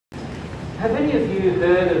Have any of you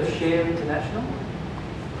heard of Share International?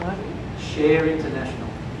 Share International.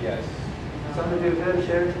 Yes. Some of you have heard of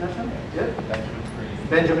Share International? Yeah. Benjamin Creme.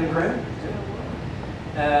 Benjamin Creme?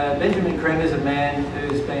 Yeah. Benjamin Creme is a man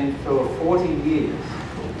who's been for 40 years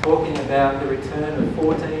talking about the return of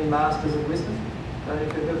 14 Masters of Wisdom. Don't know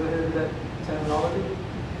if you've ever heard of that terminology.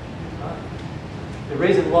 Right. The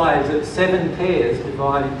reason why is that 7 pairs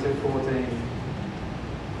divide into 14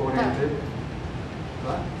 people.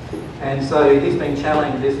 Right? And so he's been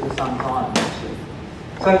challenging this for some time, actually.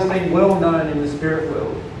 So it's been well known in the spirit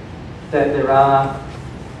world that there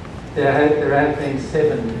have been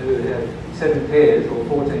 7 pairs or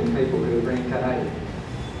 14 people who have reincarnated.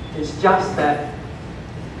 It's just that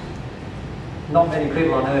not many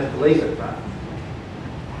people on earth believe it, right?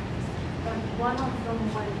 But one of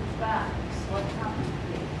them went back. So what happened to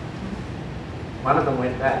it? One of them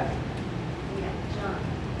went back. Yeah, John.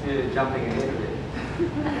 You're jumping ahead of it.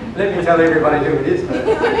 Let me tell everybody who it is first.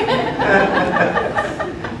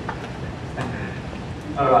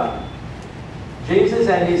 All right. Jesus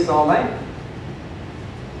and his soulmate.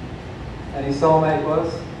 And his soulmate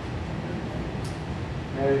was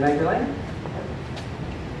Mary Magdalene.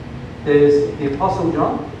 There's the Apostle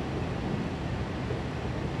John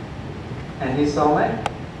and his soulmate.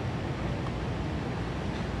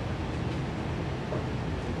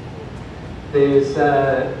 There's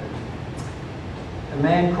a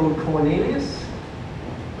man called Cornelius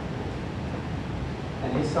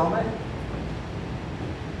and his soulmate.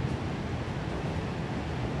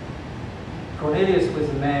 Cornelius was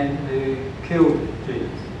the man who killed Jesus.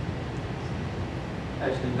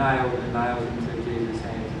 Actually nailed the nails into Jesus'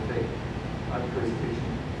 hands and feet by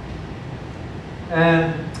crucifixion.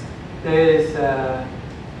 And there's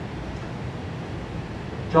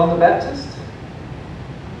John the Baptist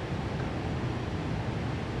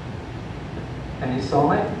and his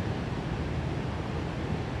soulmate.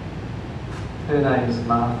 Her name is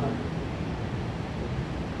Martha.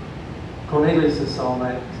 Cornelius'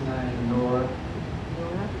 soulmate's name is Nora.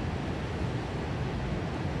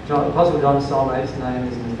 Apostle John's soulmate's name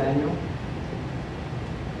is Nathaniel.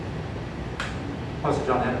 Apostle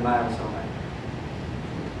John had a male soulmate.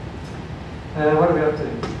 What are we up to?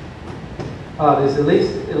 Oh, there's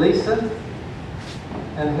Elisa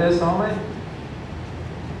and her soulmate.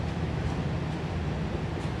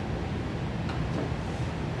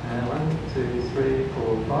 One, two, three,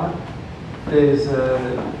 four, five. There's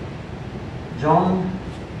John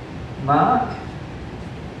Mark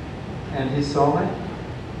and his soulmate.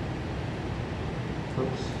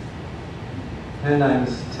 Oops. Her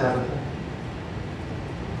name's Tabitha.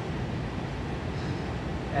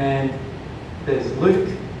 And there's Luke,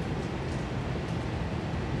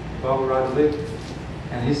 Bible writer Luke,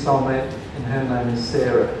 and his soulmate, and her name is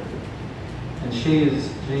Sarah. And she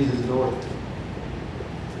is Jesus' daughter.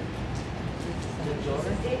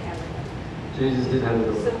 Jesus did have a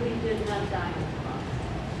daughter. So he did not die on the cross.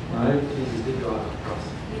 No, Jesus did die on the cross.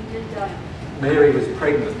 He did die. Mary was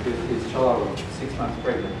pregnant with his child, 6 months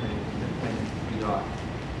pregnant when he died.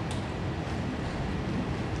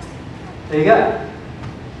 There you go.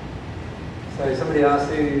 So somebody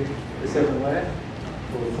asked who the 7 were,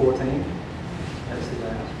 or 14. That's the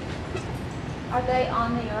day. Are they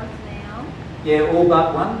on the earth now? Yeah, all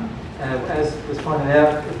but one. As was pointed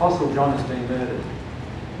out, Apostle John has been murdered,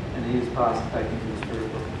 and he is passed back into the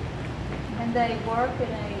spirit world. And they work in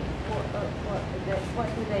a, what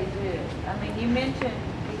do they do? I mean, you mentioned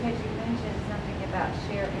something about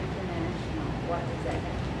Share International. What does that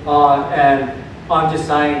mean? And I'm just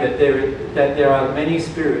saying that there are many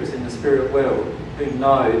spirits in the spirit world who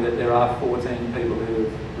know that there are 14 people who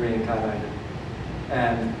have reincarnated.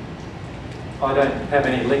 And I don't have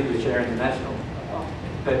any link with Share International,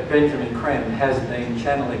 but Benjamin Creme has been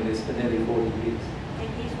channeling this for nearly 40 years. And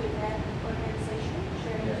he's with that organization,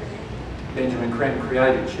 Share International? Benjamin Creme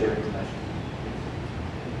created Share International.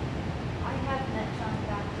 I have met John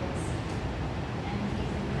Baptist, and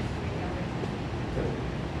he's in Costa Rica right now.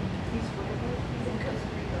 He's where? He's in Costa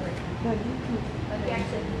Rica right now. But he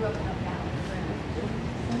actually grew up in Ocala.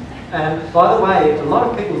 And by the way, a lot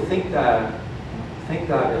of people think they're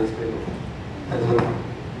these people as well.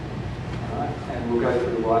 Alright, and we'll go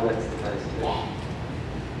through why that's the case too.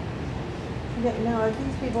 Yeah, now, are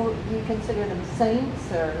these people, do you consider them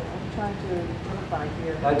saints, or I'm trying to identify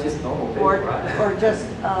here? They're just normal people, right? Or just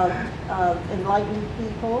enlightened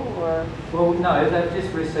people, or? Well, no, they've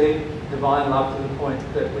just received divine love to the point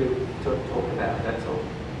that we talk about, that's all.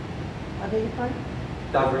 I beg your pardon?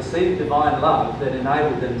 They've received divine love that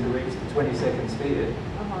enabled them to reach the 22nd sphere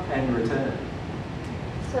and return.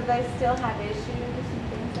 So they still have issues and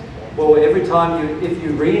things like that? Well, every time if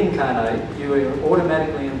you reincarnate, you are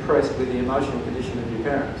automatically impressed with the emotional condition of your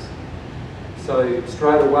parents. So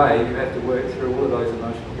straight away, you have to work through all of those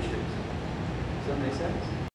emotional issues. Does that make sense?